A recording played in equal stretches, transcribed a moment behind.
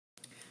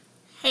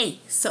Hey,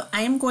 so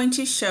I am going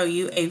to show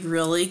you a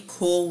really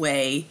cool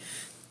way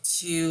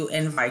to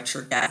invite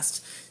your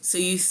guest. So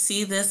you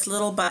see this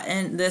little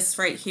button, this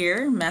right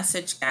here,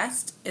 message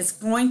guest, is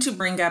going to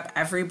bring up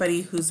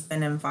everybody who's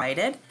been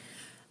invited.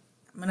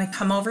 I'm going to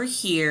come over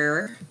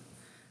here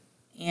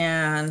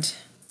and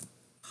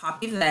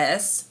copy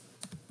this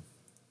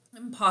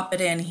and pop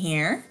it in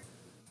here.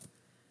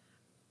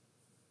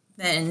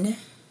 Then,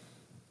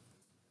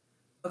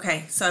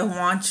 okay, so I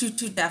want you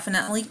to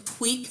definitely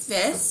tweak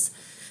this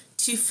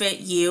to fit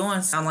you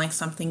and sound like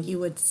something you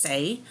would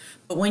say.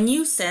 But when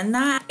you send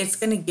that, it's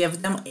going to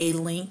give them a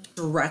link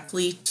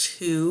directly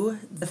to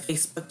the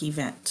Facebook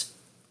event.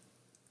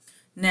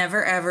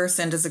 Never ever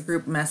send as a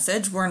group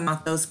message. We're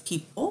not those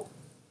people.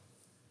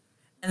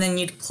 And then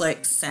you'd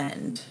click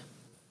send.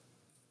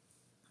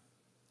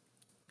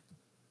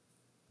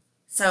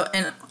 So,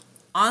 and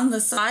on the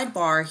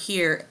sidebar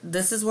here,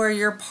 this is where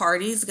your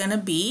party's going to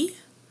be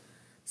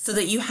so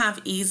that you have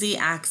easy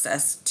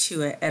access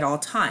to it at all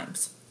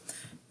times.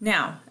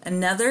 Now,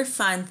 another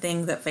fun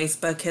thing that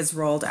Facebook has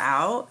rolled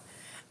out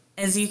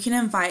is you can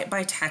invite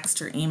by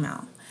text or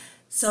email.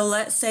 So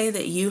let's say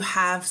that you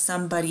have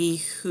somebody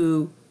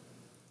who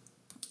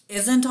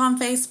isn't on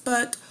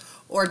Facebook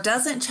or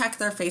doesn't check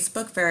their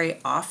Facebook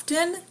very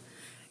often.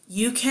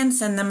 You can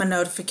send them a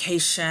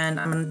notification.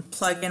 I'm going to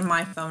plug in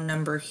my phone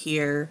number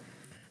here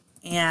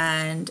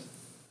and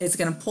it's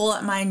going to pull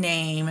up my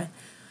name.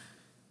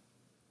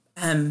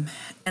 And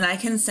I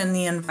can send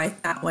the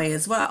invite that way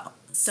as well.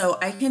 So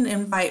I can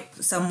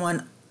invite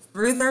someone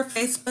through their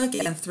Facebook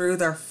and through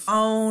their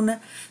phone,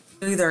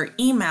 through their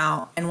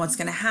email. And what's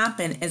going to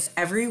happen is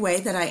every way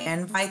that I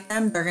invite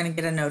them, they're going to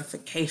get a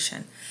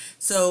notification.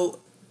 So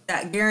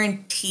that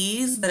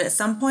guarantees that at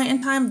some point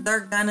in time, they're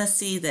going to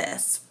see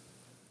this.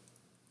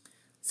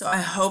 So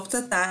I hope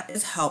that that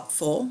is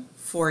helpful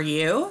for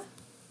you.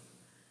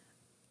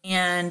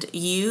 And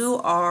you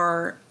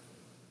are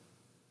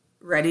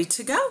ready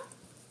to go.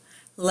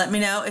 Let me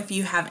know if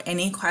you have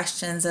any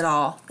questions at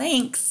all.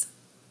 Thanks.